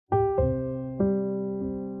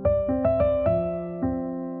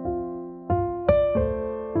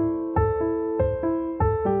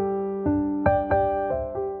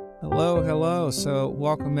So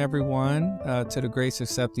welcome everyone to the Grace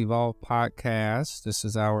Accept Evolve podcast. This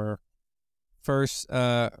is our first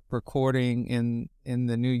recording in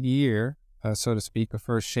the new year, so to speak, or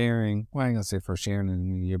first sharing. Well, I ain't gonna say first sharing in the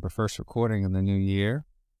new year, but first recording in the new year.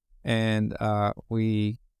 And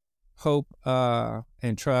we hope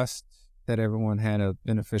and trust that everyone had a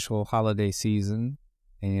beneficial holiday season,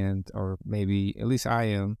 or maybe at least I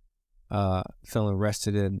am feeling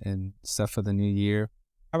rested and stuff for the new year.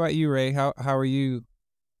 How about you, Ray? How are you?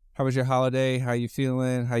 How was your holiday? How you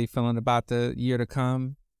feeling? How you feeling about the year to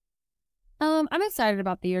come? I'm excited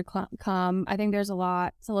about the year come. I think there's a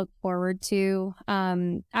lot to look forward to.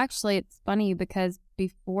 Actually, it's funny because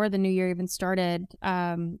before the new year even started,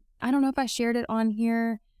 I don't know if I shared it on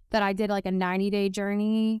here that I did like a 90-day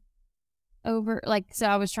journey so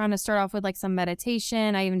I was trying to start off with like some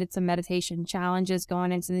meditation. I even did some meditation challenges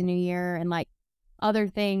going into the new year and like other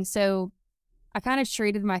things. So I kind of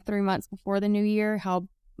treated my 3 months before the new year how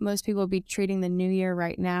most people would be treating the new year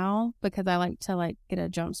right now, because I like to get a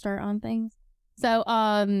jump start on things. So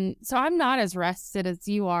I'm not as rested as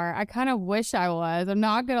you are. I kind of wish I was. I'm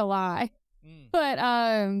not gonna lie. But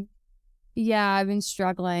yeah, I've been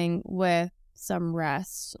struggling with some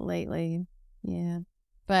rest lately. Yeah.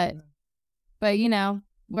 But you know,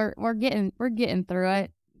 we're getting through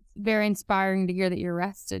it. It's very inspiring to hear that you're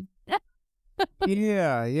rested.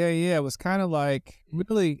 Yeah. It was kind of like,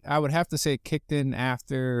 really, I would have to say it kicked in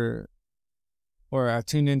after, or I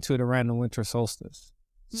tuned into it around the winter solstice.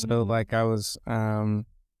 So like I was, I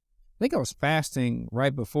think I was fasting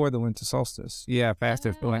right before the winter solstice. Yeah, I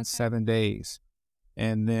fasted for like 7 days.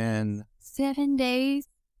 And then 7 days?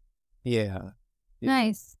 Yeah.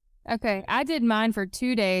 Nice. Okay. I did mine for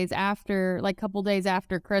 2 days after, like a couple days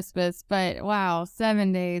after Christmas, but wow,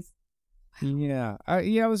 7 days. Yeah.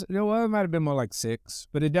 It might have been more like 6,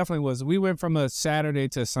 but it definitely was. We went from a Saturday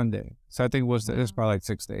to a Sunday. So I think it was probably like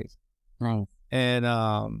 6 days. Right.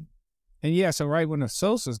 And yeah, so right when the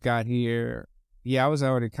solstice got here, I was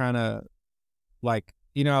already kind of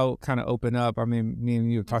kind of open up. I mean, me and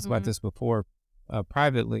you have talked about this before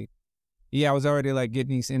privately. Yeah, I was already like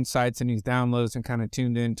getting these insights and these downloads and kind of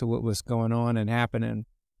tuned into what was going on and happening.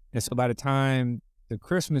 And so by the time the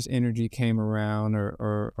Christmas energy came around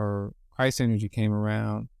or Christ energy came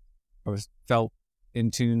around, I was felt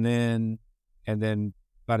in tune then. And then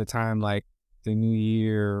by the time like the new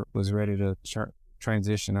year was ready to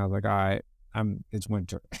transition, I was like, all right, it's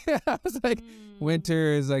winter. I was like,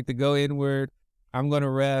 winter is like to go inward. I'm going to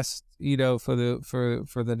rest, for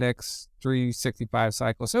the next 365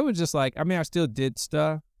 cycles. So it was just like, I mean, I still did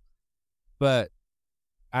stuff, but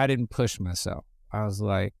I didn't push myself. I was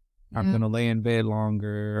like, I'm going to lay in bed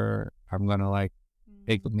longer. I'm going to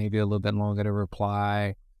take maybe a little bit longer to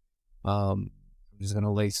reply. I'm just going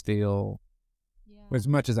to lay still as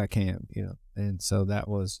much as I can, And so that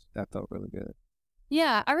felt really good.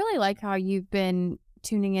 Yeah, I really like how you've been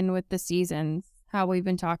tuning in with the seasons, how we've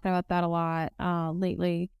been talking about that a lot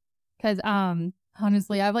lately. Because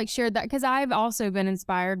honestly, I've shared that because I've also been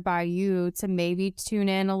inspired by you to maybe tune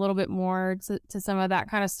in a little bit more to some of that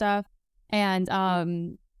kind of stuff. And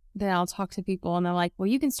then I'll talk to people and they're like, well,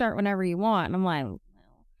 you can start whenever you want. And I'm like, well.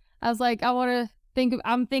 I was like, I'm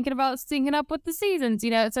thinking about syncing up with the seasons,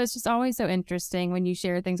 So it's just always so interesting when you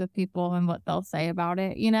share things with people and what they'll say about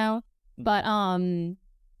it, But I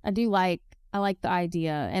like the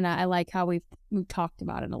idea, and I like how we've talked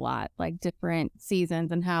about it a lot, like different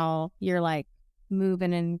seasons and how you're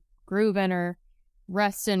moving and grooving or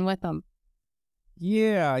resting with them.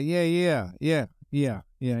 Yeah.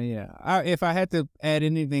 If I had to add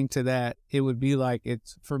anything to that, it would be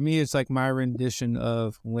for me, it's like my rendition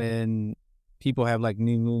of when people have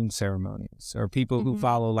new moon ceremonies or people who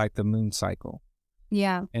follow the moon cycle.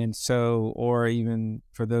 Yeah. And so, or even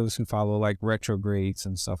for those who follow retrogrades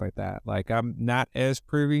and stuff like that. I'm not as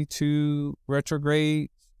privy to retrograde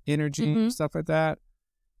energy and stuff like that.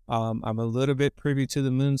 I'm a little bit privy to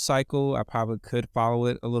the moon cycle. I probably could follow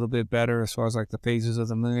it a little bit better as far as the phases of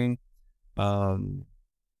the moon.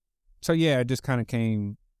 So yeah, it just kind of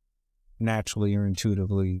came naturally or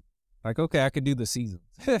intuitively. Okay, I could do the seasons.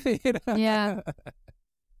 Yeah.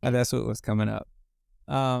 And that's what was coming up.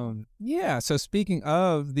 Yeah, so speaking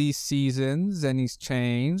of these seasons and these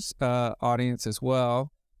chains, audience as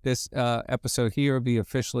well, this episode here will be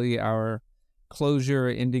officially our closure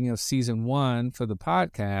ending of season 1 for the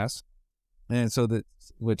podcast. And so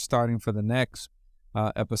which starting for the next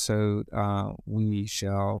episode, we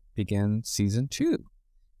shall begin season 2.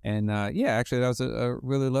 And actually that was a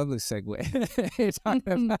really lovely segue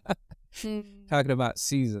talking about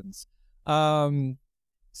seasons.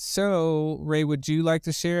 So, Ray, would you like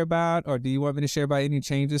to share about, or do you want me to share about any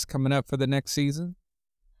changes coming up for the next season?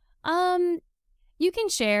 Um, you can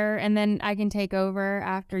share, and then I can take over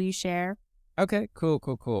after you share. Okay, cool.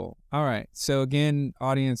 All right. So again,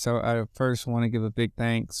 audience, I first want to give a big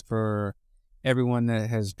thanks for everyone that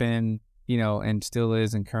has been, and still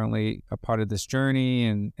is and currently a part of this journey,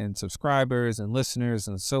 and subscribers and listeners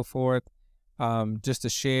and so forth. Just to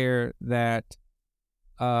share that,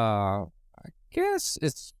 I guess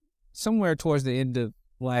it's somewhere towards the end of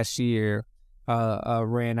last year,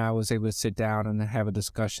 Ray and I was able to sit down and have a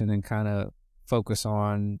discussion and kind of focus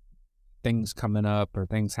on things coming up or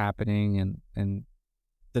things happening and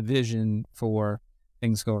the vision for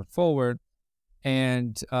things going forward.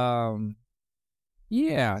 And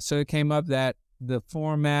yeah, so it came up that the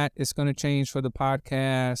format is going to change for the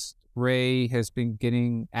podcast. Ray has been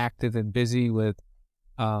getting active and busy with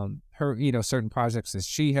her, certain projects that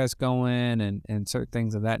she has going and certain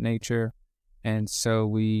things of that nature. And so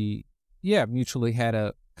we, mutually had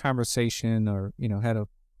a conversation, or, had a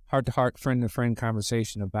heart-to-heart, friend-to-friend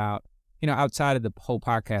conversation about, outside of the whole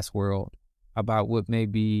podcast world, about what may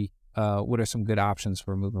be, what are some good options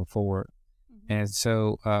for moving forward. Mm-hmm. And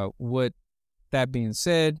so with that being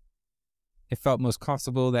said, it felt most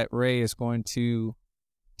comfortable that Ray is going to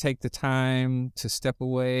take the time to step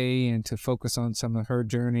away and to focus on some of her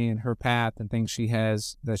journey and her path and things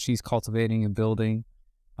that she's cultivating and building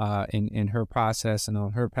in her process and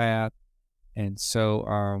on her path. And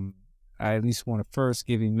so I at least want to first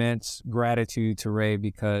give immense gratitude to Ray,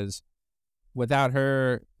 because without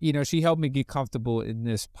her, she helped me get comfortable in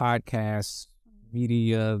this podcast,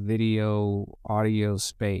 media, video, audio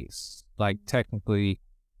space. Like, technically,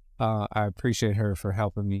 I appreciate her for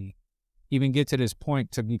helping me even get to this point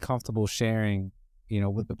to be comfortable sharing,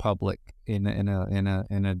 with the public in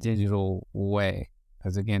a digital way.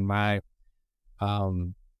 Because again, my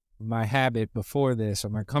habit before this, or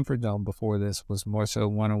my comfort zone before this, was more so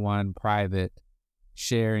one-on-one, private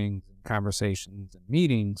sharing, conversations, and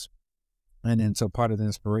meetings. And then so part of the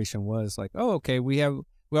inspiration was like, oh, okay, we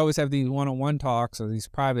always have these one-on-one talks or these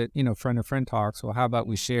private, friend-to-friend talks. Well, how about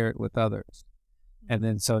we share it with others? And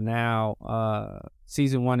then so now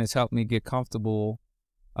season 1 has helped me get comfortable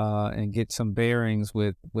and get some bearings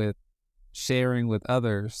with sharing with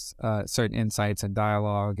others certain insights and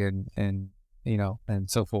dialogue and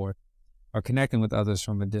so forth, or connecting with others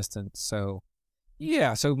from a distance. So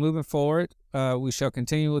yeah, so moving forward, we shall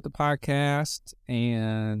continue with the podcast,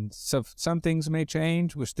 and so some things may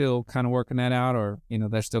change. We're still kind of working that out, or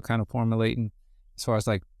they're still kind of formulating as far as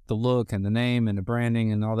like the look and the name and the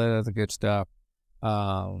branding and all that other good stuff.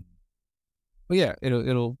 But yeah,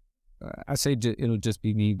 it'll I say it'll just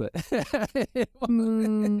be me, but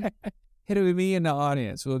it'll be me and the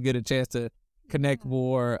audience. We'll get a chance to connect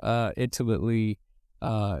more intimately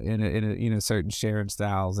in a certain sharing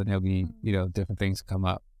styles, and there'll be different things come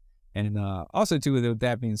up. And also too, with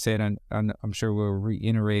that being said, I'm sure we'll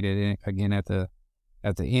reiterate it again at the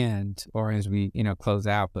end, or as we close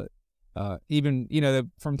out. But even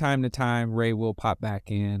from time to time, Ray will pop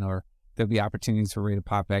back in, or there'll be opportunities for Ray to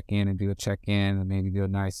pop back in and do a check-in and maybe do a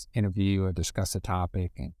nice interview or discuss a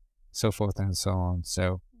topic and so forth and so on.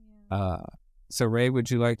 So, so Ray,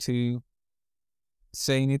 would you like to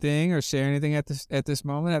say anything or share anything at this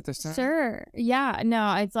moment, at this time? Sure. Yeah.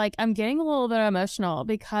 No, it's like I'm getting a little bit emotional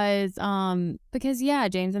because yeah,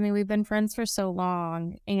 James, I mean, we've been friends for so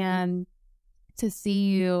long, and to see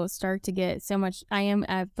you start to get so much,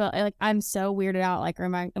 I felt like I'm so weirded out, like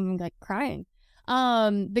I'm like crying.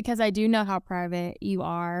 Because I do know how private you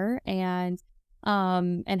are, and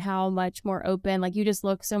how much more open, like you just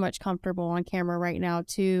look so much comfortable on camera right now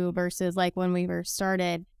too, versus like when we first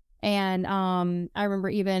started. And I remember,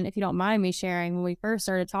 even if you don't mind me sharing, when we first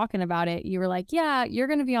started talking about it, you were like, yeah, you're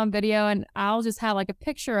going to be on video and I'll just have like a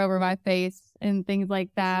picture over my face and things like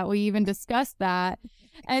that. We even discussed that.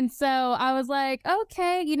 And so I was like,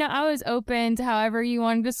 okay, I was open to however you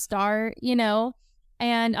wanted to start,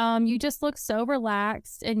 and you just look so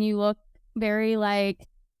relaxed, and you look very like,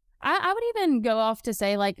 I would even go off to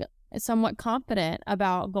say like somewhat confident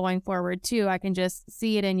about going forward too. I can just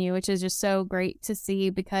see it in you, which is just so great to see,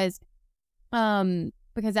 because as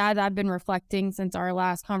I've been reflecting since our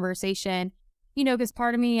last conversation, because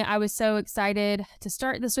part of me, I was so excited to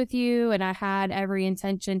start this with you, and I had every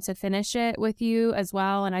intention to finish it with you as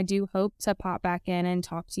well. And I do hope to pop back in and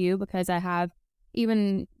talk to you, because I have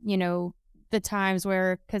even, the times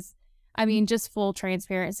where, because I mean, just full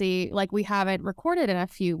transparency, like we haven't recorded in a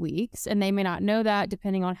few weeks, and they may not know that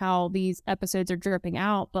depending on how these episodes are dripping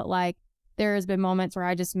out. But like, there has been moments where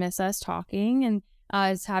I just miss us talking and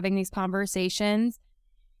us having these conversations.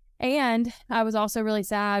 And I was also really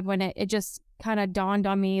sad when it just kind of dawned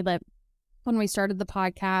on me that when we started the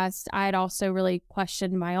podcast, I had also really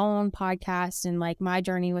questioned my own podcast and like my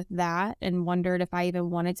journey with that and wondered if I even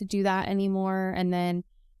wanted to do that anymore. And then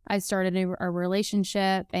I started a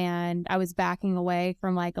relationship and I was backing away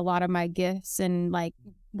from like a lot of my gifts and like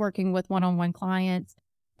working with one-on-one clients.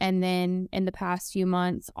 And then in the past few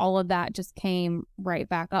months, all of that just came right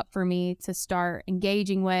back up for me to start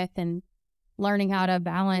engaging with and learning how to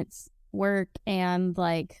balance work and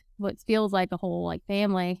like what feels like a whole like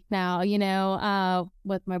family now,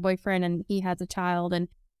 with my boyfriend, and he has a child, and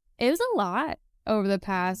it was a lot over the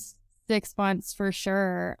past 6 months for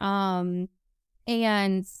sure. And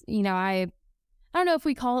I don't know if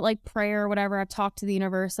we call it like prayer or whatever. I've talked to the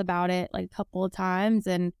universe about it like a couple of times,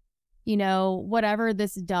 and whatever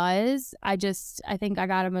this does, I think I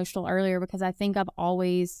got emotional earlier because I think I've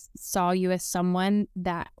always saw you as someone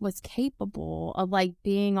that was capable of like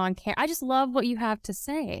being on camera. I just love what you have to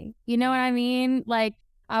say. You know what I mean? Like,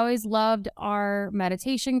 I always loved our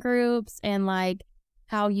meditation groups and like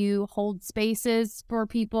how you hold spaces for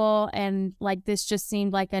people. And like, this just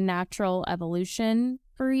seemed like a natural evolution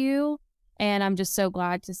for you. And I'm just so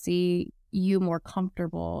glad to see you more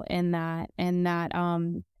comfortable in that,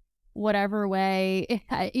 whatever way,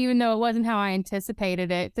 even though it wasn't how I anticipated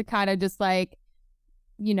it, to kind of just like,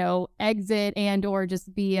 exit and or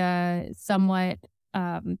just be a somewhat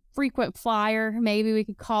frequent flyer, maybe we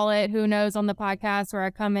could call it, who knows, on the podcast, where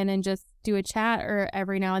I come in and just do a chat or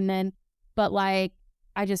every now and then. But like,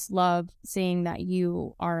 I just love seeing that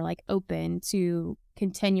you are like open to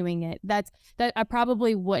continuing it. That I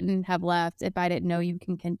probably wouldn't have left if I didn't know you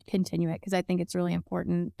can continue it, because I think it's really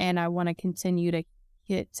important and I want to continue to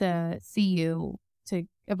get to see you to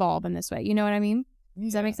evolve in this way. You know what I mean?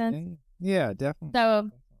 Does that make sense? Yeah, definitely.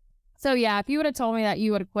 So yeah, if you would have told me that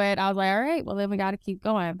you would have quit, I was like, all right, well then we got to keep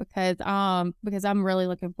going, because I'm really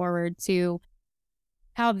looking forward to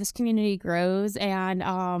how this community grows and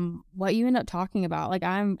what you end up talking about. Like,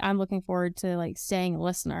 I'm looking forward to like staying a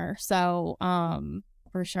listener. So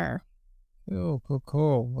for sure. Cool.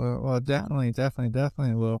 Well,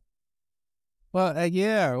 definitely will. Well,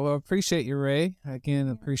 yeah. Well, appreciate you, Ray. Again,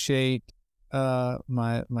 appreciate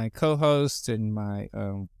my co-host and my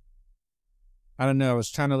I don't know. I was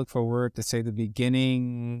trying to look for a word to say the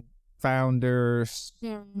beginning founders,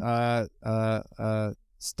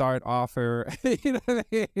 start offer, you know what I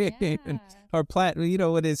mean? Yeah. Or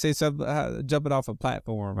what they say, jumping off a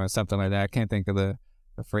platform or something like that. I can't think of the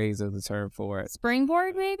phrase or the term for it.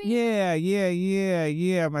 Springboard, maybe?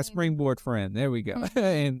 Yeah. My springboard friend. There we go.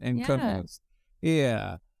 and co-host.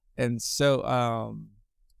 Yeah. And so,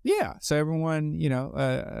 so everyone,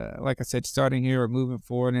 like I said, starting here or moving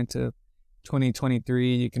forward into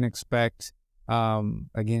 2023, you can expect,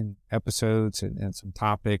 again, episodes and some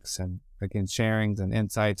topics and, again, sharings and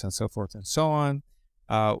insights and so forth and so on.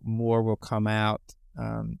 More will come out,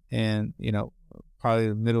 and, probably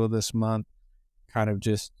the middle of this month, kind of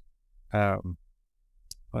just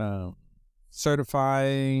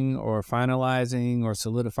certifying or finalizing or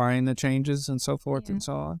solidifying the changes and so forth and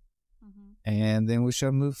so on. Mm-hmm. And then we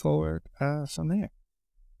shall move forward from there.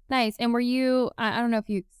 Nice. And were you, I don't know if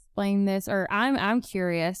you explained this, or I'm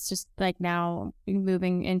curious, just like now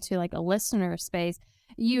moving into like a listener space,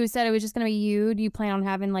 you said it was just going to be you. Do you plan on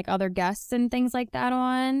having like other guests and things like that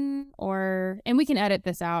on, and we can edit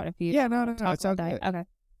this out if you. Yeah, no, it's all good. Okay.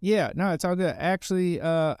 Yeah, no, it's all good. Actually,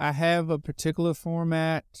 I have a particular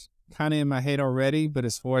format kind of in my head already, but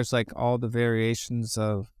as far as like all the variations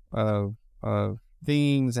of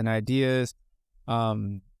themes and ideas,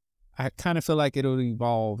 I kind of feel like it'll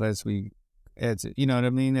evolve as you know what I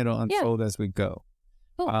mean? It'll unfold as we go.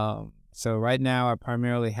 Cool. So right now I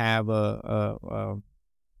primarily have a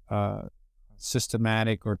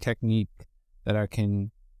systematic or technique that I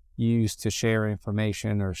can use to share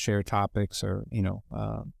information or share topics or,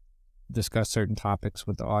 discuss certain topics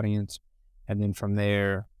with the audience. And then from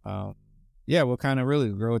there, we'll kind of really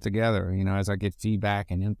grow it together, as I get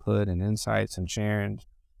feedback and input and insights and sharing,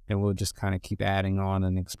 and we'll just kind of keep adding on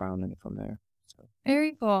and expounding from there. So.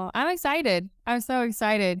 Very cool. I'm excited. I'm so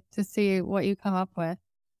excited to see what you come up with.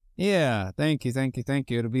 Yeah, thank you.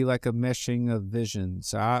 It'll be like a meshing of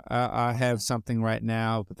visions. I have something right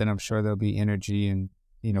now, but then I'm sure there'll be energy and,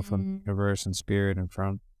 from the universe and spirit and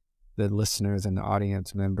from the listeners and the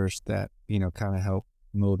audience members that, kind of help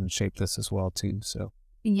mold and shape this as well too. So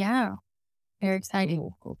yeah, very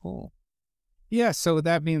exciting. Cool. Yeah. So with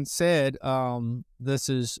that being said, this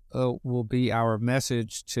is will be our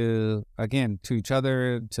message to each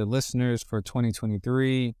other, to listeners for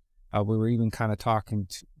 2023. We were even kind of talking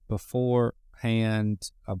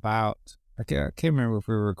beforehand about can't remember if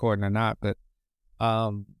we were recording or not, but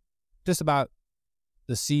just about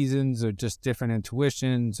the seasons or just different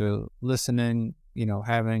intuitions or listening,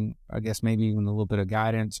 having, I guess, maybe even a little bit of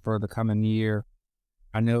guidance for the coming year.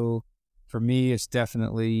 I know for me, it's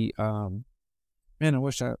definitely, man, I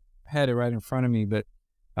wish I had it right in front of me, but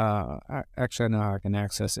I know how I can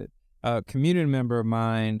access it. A community member of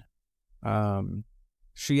mine,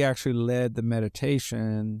 she actually led the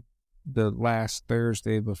meditation the last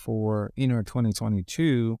Thursday before,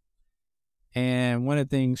 2022. And one of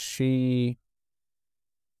the things she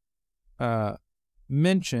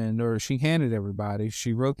mentioned, or she handed everybody,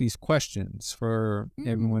 she wrote these questions for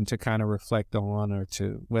everyone to kind of reflect on, or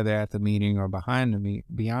to, whether at the meeting or beyond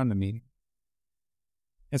the meeting.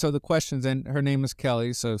 And so the questions, and her name is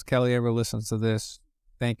Kelly. So if Kelly ever listens to this,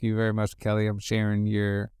 thank you very much, Kelly. I'm sharing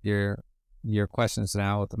your questions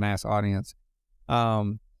now with the mass audience.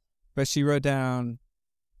 But she wrote down,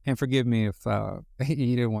 and forgive me if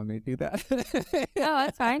you didn't want me to do that. Oh,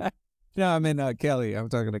 that's fine. No, I mean Kelly. I'm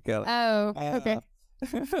talking to Kelly. Oh, okay.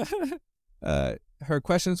 Her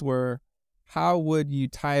questions were, how would you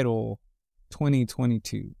title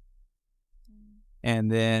 2022?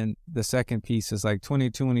 And then the second piece is like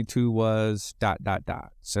 2022 was ...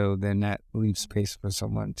 So then that leaves space for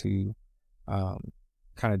someone to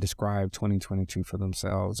kind of describe 2022 for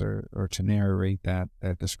themselves, or to narrate that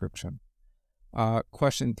description.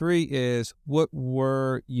 Question 3 is, what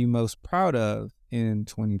were you most proud of in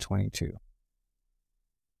 2022?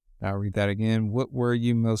 I'll read that again. What were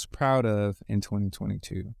you most proud of in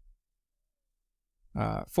 2022?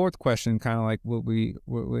 Fourth question, kind of like what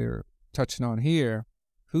we're touching on here.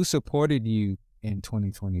 Who supported you in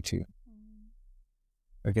 2022?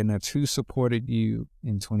 Again, that's who supported you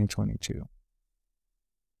in 2022.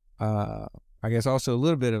 I guess also a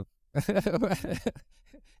little bit of,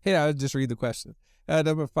 I'll just read the question.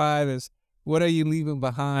 Number 5 is, what are you leaving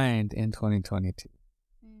behind in 2022?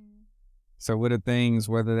 So what are things,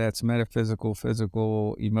 whether that's metaphysical,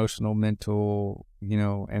 physical, emotional, mental,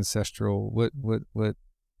 ancestral, what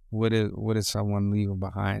is someone leaving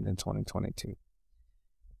behind in 2022?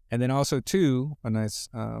 And then also 2, a nice,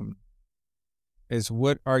 is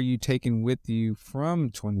what are you taking with you from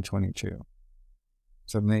 2022?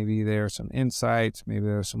 So maybe there are some insights, maybe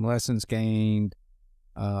there are some lessons gained.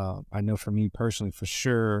 I know for me personally, for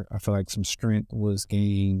sure, I feel like some strength was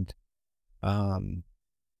gained.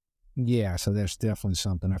 So there's definitely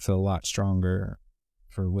something. I feel a lot stronger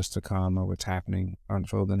for what's to come, or what's happening,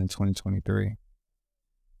 unfolding in 2023.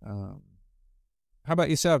 How about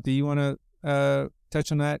yourself? Do you want to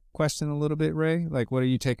touch on that question a little bit, Ray? Like, what are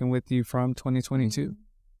you taking with you from 2022?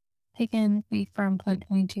 Taking me from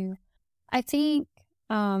 2022. I think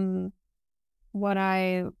what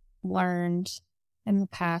I learned in the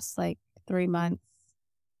past, 3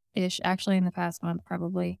 months-ish, actually in the past month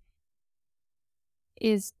probably,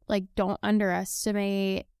 is don't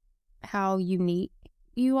underestimate how unique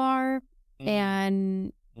you are.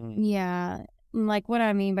 And what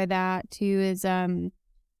I mean by that too is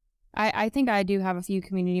I think I do have a few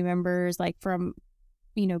community members from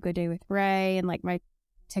Good Day with Ray and my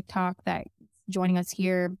TikTok that's joining us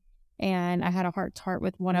here. And I had a heart-to-heart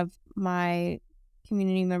with one of my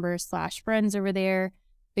community members / friends over there,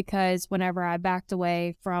 because whenever I backed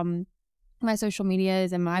away from my social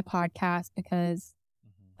medias and my podcast, because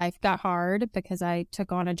life got hard, because I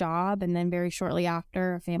took on a job, and then very shortly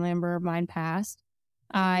after, a family member of mine passed,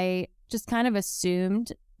 I just kind of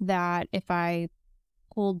assumed that if I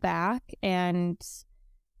pulled back and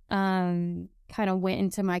kind of went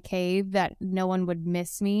into my cave, that no one would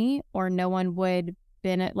miss me, or no one would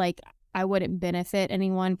I wouldn't benefit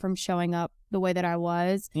anyone from showing up the way that I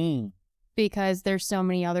was, because there's so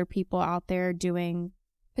many other people out there doing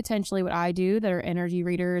potentially what I do, that are energy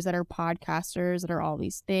readers, that are podcasters, that are all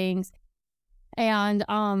these things. And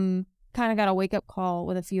kind of got a wake-up call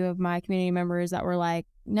with a few of my community members that were like,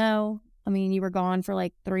 no, I mean, you were gone for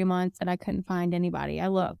 3 months and I couldn't find anybody. I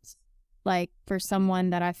looked for someone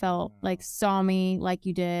that I felt saw me like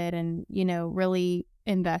you did, and really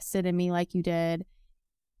invested in me like you did.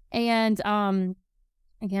 And again,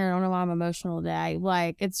 I don't know why I'm emotional today.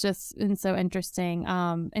 It's just been so interesting.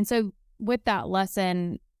 And so with that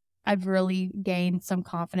lesson, I've really gained some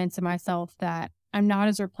confidence in myself that I'm not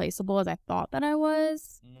as replaceable as I thought that I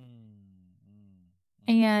was.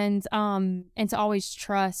 And to always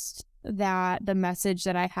trust that the message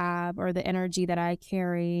that I have, or the energy that I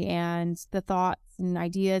carry, and the thoughts and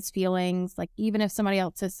ideas, feelings, even if somebody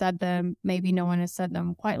else has said them, maybe no one has said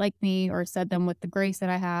them quite like me, or said them with the grace that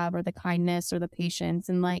I have, or the kindness, or the patience.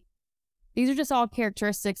 And these are just all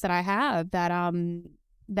characteristics that I have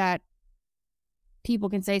that people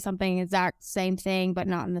can say something exact same thing, but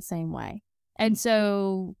not in the same way. And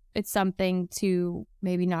so it's something to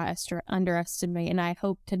maybe not underestimate. And I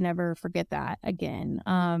hope to never forget that again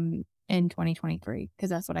in 2023, because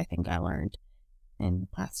that's what I think I learned in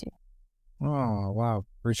last year. Oh, wow.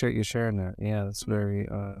 Appreciate you sharing that. Yeah, that's very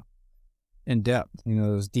in depth. You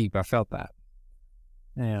know, it was deep. I felt that.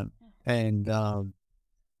 And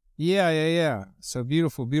yeah. So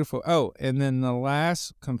beautiful, beautiful. Oh, and then the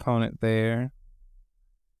last component there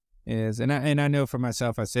is, and I know for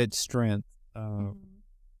myself, I said strength.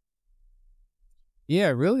 Yeah,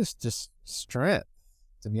 really, it's just strength.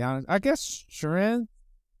 To be honest, I guess strength,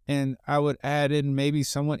 and I would add in maybe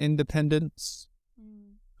somewhat independence.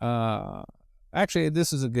 Actually,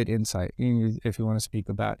 this is a good insight if you want to speak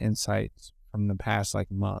about insights from the past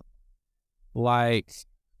month.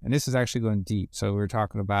 And this is actually going deep. So we're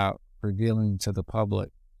talking about revealing to the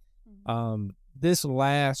public. This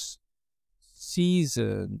last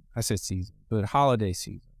season, I said season, but holiday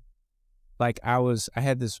season. I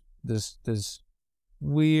had this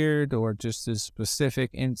weird or just this specific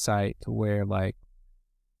insight to where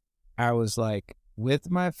I was with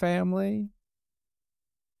my family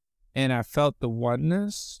and I felt the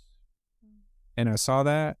oneness and I saw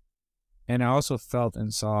that, and I also felt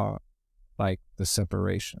and saw the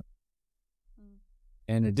separation.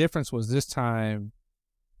 And the difference was this time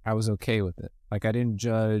I was okay with it. I didn't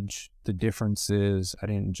judge the differences. I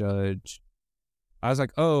didn't judge. I was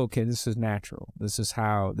like, oh, okay, this is natural. This is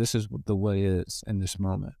the way it is in this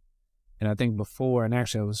moment. And I think before, and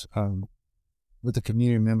actually I was with the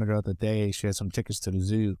community member the other day, she had some tickets to the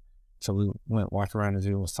zoo. So we walked around the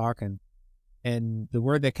zoo and was talking. And the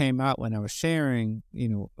word that came out when I was sharing,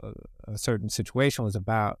 a certain situation was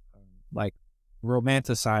about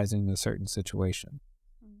romanticizing a certain situation.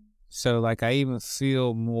 So I even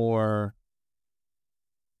feel more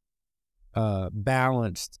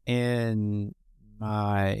balanced in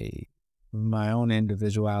my own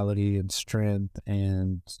individuality and strength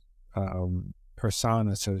and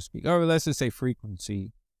persona, so to speak, or let's just say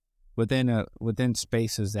frequency within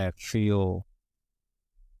spaces that feel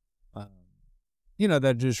that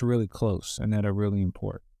are just really close and that are really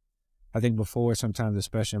important. I think before, sometimes,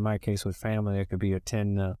 especially in my case with family, it could be a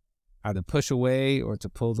tend to either push away or to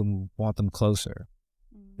pull them, want them closer.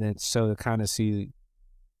 And so to kind of see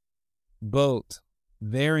both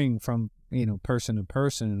varying from, person to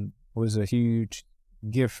person was a huge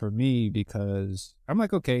gift for me, because I'm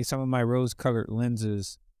like, okay, some of my rose-colored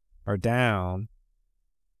lenses are down.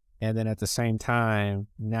 And then at the same time,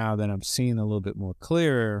 now that I'm seeing a little bit more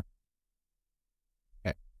clearer,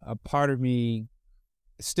 a part of me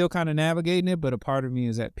is still kind of navigating it, but a part of me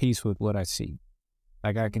is at peace with what I see.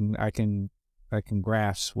 I can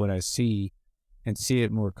grasp what I see and see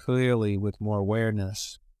it more clearly with more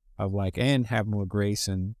awareness of and have more grace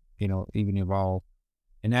and, even evolve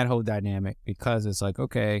in that whole dynamic, because it's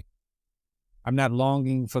okay, I'm not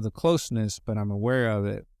longing for the closeness, but I'm aware of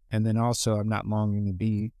it. And then also I'm not longing to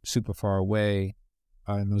be super far away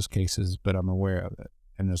in those cases, but I'm aware of it.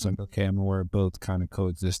 And it's okay, I'm aware of both kind of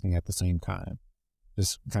coexisting at the same time,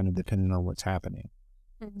 just kind of depending on what's happening.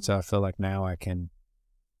 So I feel now I can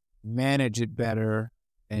manage it better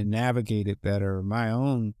and navigate it better, my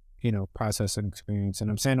own, process and experience.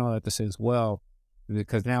 And I'm saying all that to say as well,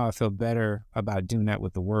 because now I feel better about doing that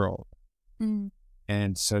with the world.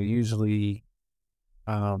 And so usually,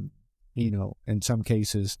 in some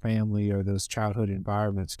cases, family or those childhood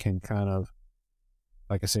environments can kind of,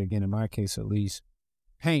 like I said, again, in my case at least,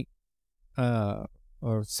 paint or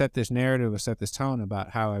set this narrative or set this tone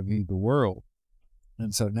about how I view the world.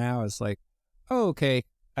 And so now it's oh, okay,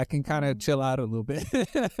 I can kind of chill out a little bit.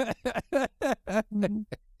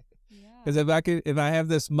 Because if I have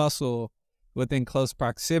this muscle within close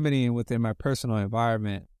proximity and within my personal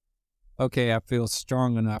environment, okay, I feel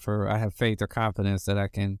strong enough, or I have faith or confidence that I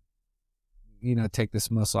can, take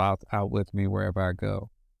this muscle out with me wherever I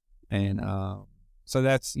go. And so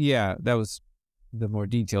that was the more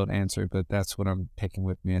detailed answer, but that's what I'm taking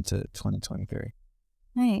with me into 2023.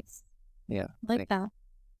 Nice. Yeah. Like that.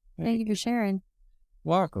 Thank you for sharing.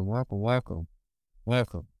 Welcome.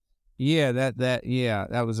 Yeah,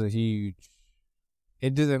 that was a huge,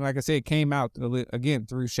 it didn't, like I said, it came out again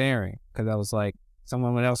through sharing, because I was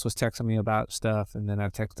someone else was texting me about stuff, and then I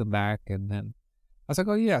texted back, and then I was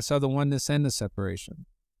oh yeah, I saw the oneness and the separation.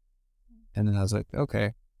 And then I was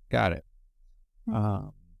okay, got it.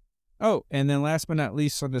 Oh, and then last but not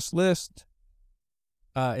least on this list,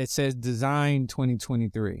 it says Design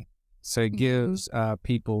 2023. So it gives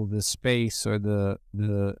people the space or the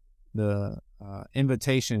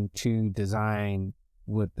invitation to design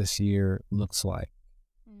what this year looks like.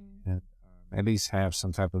 And at least have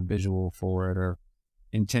some type of visual for it or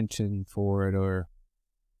intention for it, or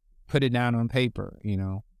put it down on paper.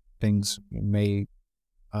 Things may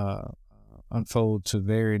unfold to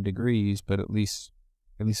varying degrees, but at least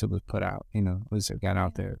it was put out. At least it got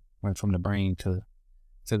out there, went from the brain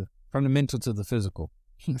from the mental to the physical.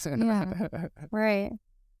 Yeah. Right.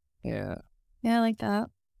 Yeah. Yeah, I like that.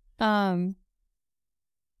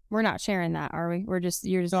 We're not sharing that, are we? You're just.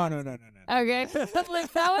 No. Okay.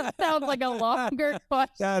 Like, that one sounds like a longer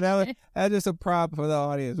question. No, that's just a prop for the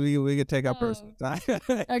audience. We could take our personal time.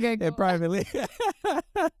 Okay, cool. And privately.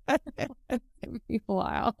 It'd be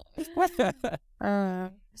wild.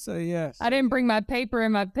 So, yes. I didn't bring my paper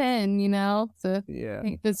and my pen, to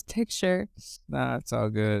paint this picture. Nah, it's all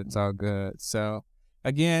good. It's all good. So,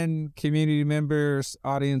 again, community members,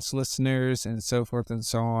 audience listeners, and so forth and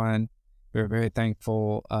so on, we're very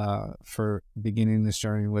thankful for beginning this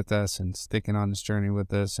journey with us and sticking on this journey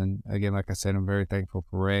with us. And again, like I said, I'm very thankful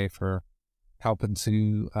for Ray for helping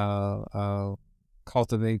to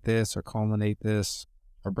cultivate this or culminate this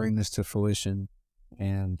or bring this to fruition.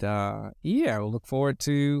 And we'll look forward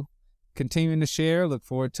to continuing to share. Look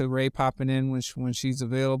forward to Ray popping in when she's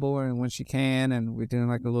available and when she can. And we're doing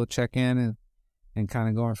like a little check-in and kind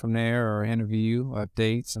of going from there, or interview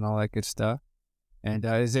updates and all that good stuff. And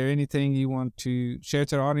is there anything you want to share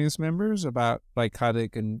to the audience members about like how they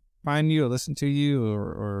can find you or listen to you,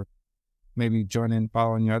 or maybe join in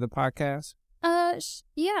following your other podcasts?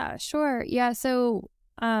 Yeah, sure. Yeah. So,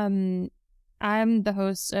 I'm the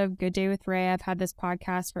host of Good Day with Ray. I've had this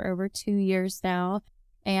podcast for over 2 years now.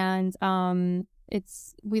 And,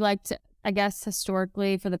 we like to, I guess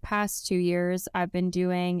historically for the past 2 years, I've been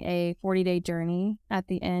doing a 40-day journey at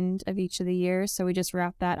the end of each of the years. So we just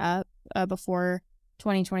wrapped that up before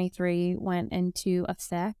 2023 went into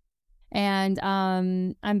effect. And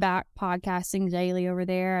I'm back podcasting daily over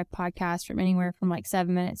there. I podcast from anywhere from like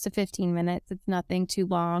 7 minutes to 15 minutes. It's nothing too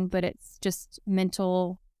long, but it's just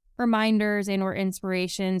mental reminders and or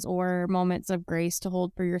inspirations or moments of grace to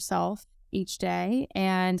hold for yourself each day.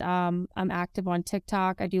 And I'm active on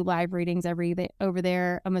TikTok. I do live readings over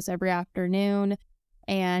there almost every afternoon.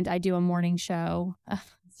 And I do a morning show.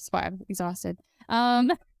 That's why I'm exhausted.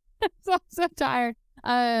 I'm so tired.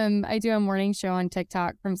 I do a morning show on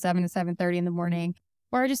TikTok from 7 to 7:30 in the morning,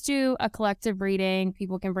 where I just do a collective reading.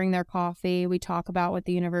 People can bring their coffee. We talk about what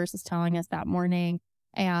the universe is telling us that morning,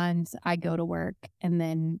 and I go to work and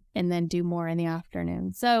then do more in the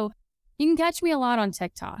afternoon. So you can catch me a lot on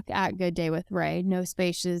TikTok at Good Day with Ray. No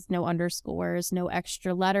spaces, no underscores, no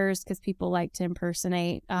extra letters, because people like to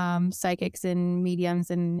impersonate psychics and mediums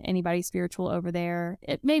and anybody spiritual over there.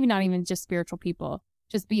 Maybe not even just spiritual people.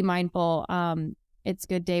 Just be mindful. It's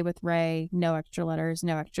Good Day with Ray. No extra letters,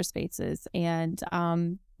 no extra spaces. And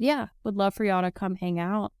would love for y'all to come hang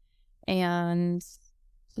out. And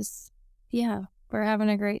just, we're having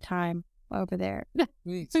a great time over there.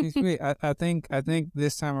 Sweet. I think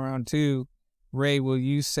this time around too, Ray, will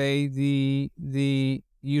you say the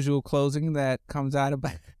usual closing that comes out of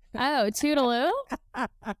Oh, toodaloo?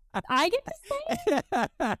 I get to say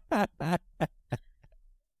it?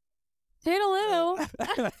 Toodaloo.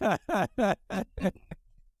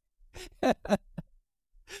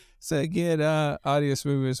 So again, audience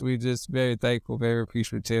members, we just very thankful, very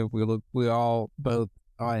appreciative. We all look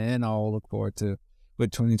forward to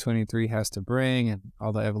what 2023 has to bring, and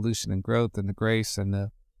all the evolution and growth and the grace and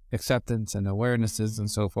the acceptance and awarenesses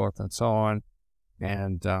and so forth and so on.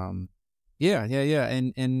 And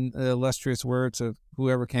And in the illustrious words of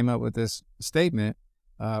whoever came up with this statement,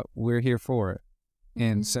 we're here for it.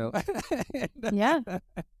 And so, yeah.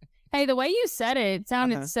 Hey, the way you said it, it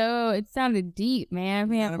sounded it sounded deep, man.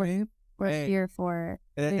 We're here for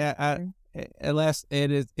it. At last,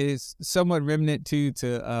 it is somewhat remnant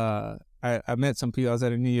to I met some people. I was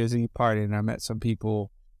at a New Year's Eve party, and I met some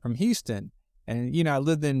people from Houston. And I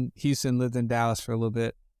lived in Houston, lived in Dallas for a little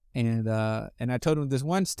bit, and I told them this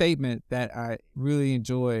one statement that I really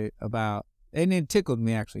enjoy about, and it tickled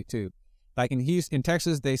me actually too. Like in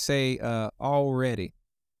Texas, they say already.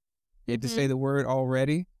 You have to say the word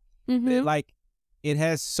already. Like it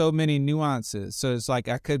has so many nuances. So it's like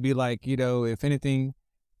I could be like, if anything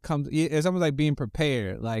comes, it's almost like being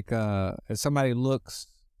prepared. Like if somebody looks,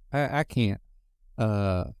 I can't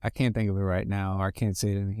think of it right now, or I can't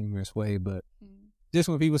say it in a humorous way, but just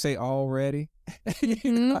when people say already, it's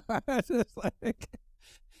just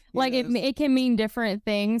like it can mean different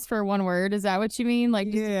things for one word. Is that what you mean? Like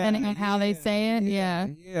depending on how they say it? Yeah.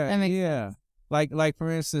 That makes sense. Like for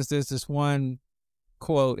instance, there's this one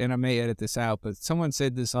quote, and I may edit this out, but someone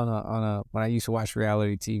said this on a when I used to watch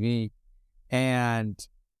reality TV, and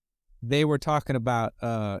they were talking about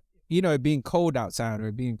it being cold outside or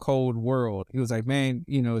it being cold world. He was like, man,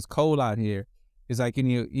 it's cold out here. He's like, and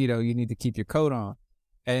you need to keep your coat on.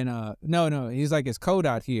 And no, he's like, it's cold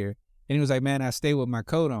out here. And he was like, man, I stay with my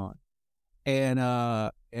coat on.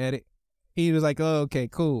 And he was like, oh, okay,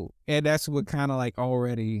 cool. And that's what kind of like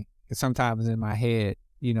already sometimes in my head,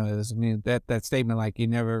 that statement, like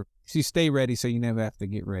you stay ready so you never have to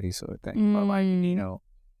get ready, sort of thing. Or like,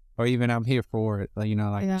 or even I'm here for it. Like,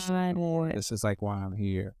 this is like why I'm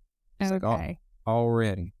here. It's okay. Like,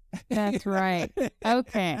 already. That's right.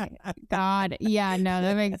 Okay. God. Yeah, no,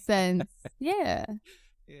 that makes sense. Yeah.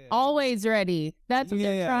 Always ready. That's what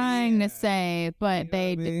they're trying to say, but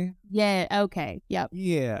yeah, okay. Yep.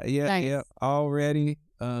 Yeah. Nice. Yeah. Already.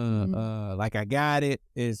 Like I got it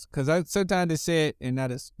is because sometimes they said, and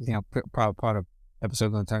that is, probably part of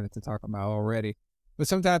episode going to turn it to talk about already. But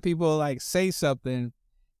sometimes people like say something,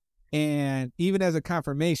 and even as a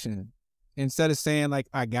confirmation, instead of saying like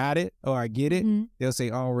I got it or I get it, they'll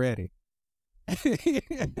say already.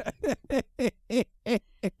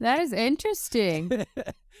 That is interesting.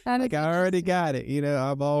 Like I already got it,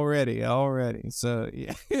 I'm already. So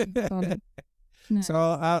yeah. Nice. So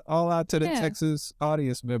all out to the Texas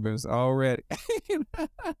audience members already.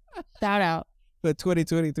 Shout out. For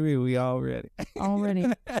 2023, we already. Already.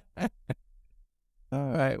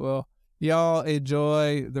 All right. Well, y'all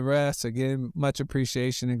enjoy the rest. Again, much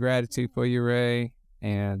appreciation and gratitude for you, Ray.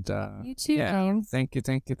 And you too, James. Thank you.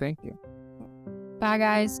 Bye,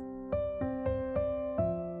 guys.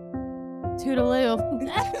 Toodaloo.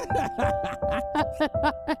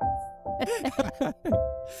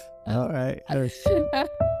 All right.